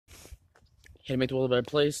Here to make the world a better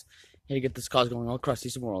place. Here to get this cause going all across the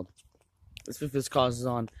Eastern world. This cause is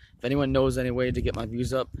on. If anyone knows any way to get my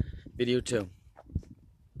views up, video too.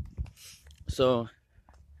 So,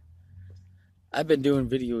 I've been doing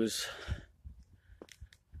videos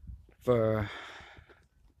for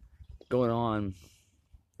going on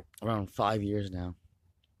around 5 years now.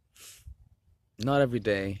 Not every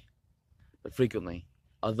day, but frequently.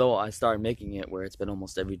 Although I started making it where it's been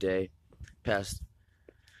almost every day, past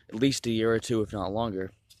at least a year or two, if not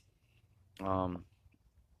longer.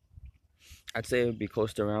 I'd say it would be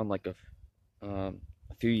close to around like a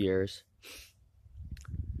few years,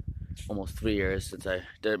 almost 3 years since I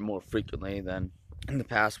did it more frequently than in the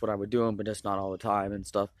past what I would do them, but just not all the time and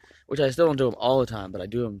stuff. Which I still don't do them all the time, but I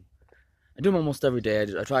do them almost every day.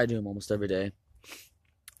 I try to do them almost every day.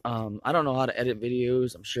 I don't know how to edit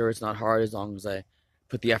videos. I'm sure it's not hard as long as I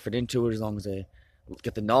put the effort into it, as long as I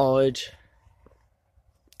get the knowledge.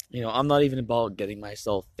 You know, I'm not even about getting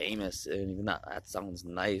myself famous, and even that sounds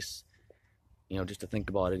nice, you know, just to think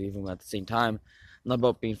about it. Even at the same time, I'm not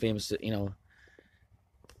about being famous. You know,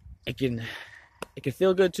 it can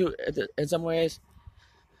feel good too in some ways,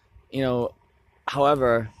 you know.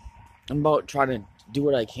 However, I'm about trying to do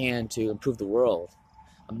what I can to improve the world.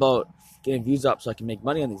 I'm about getting views up so I can make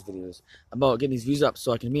money on these videos. I'm about getting these views up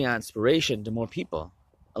so I can be an inspiration to more people,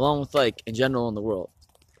 along with, like, in general in the world,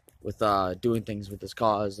 with doing things with this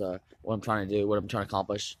cause, what I'm trying to do, what I'm trying to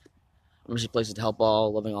accomplish. Emergency places to help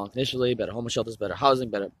all, living unconditionally, better homeless shelters, better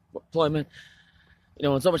housing, better employment, you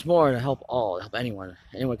know, and so much more to help all, to help anyone.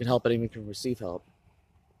 Anyone can help, anyone can receive help.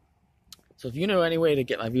 So if you know any way to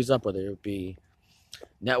get my views up, whether it be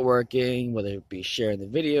networking, whether it be sharing the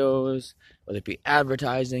videos, whether it be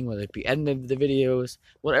advertising, whether it be editing the videos,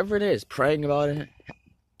 whatever it is, praying about it,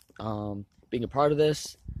 being a part of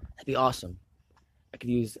this, that'd be awesome. I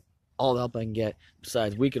could use all the help I can get.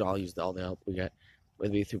 Besides, we can all use all the help we get,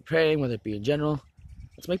 whether it be through praying, whether it be in general.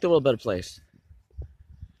 Let's make the world a better place.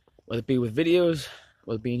 Whether it be with videos,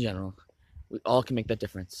 whether it be in general, we all can make that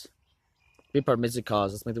difference. Be part of the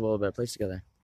cause. Let's make the world a better place together.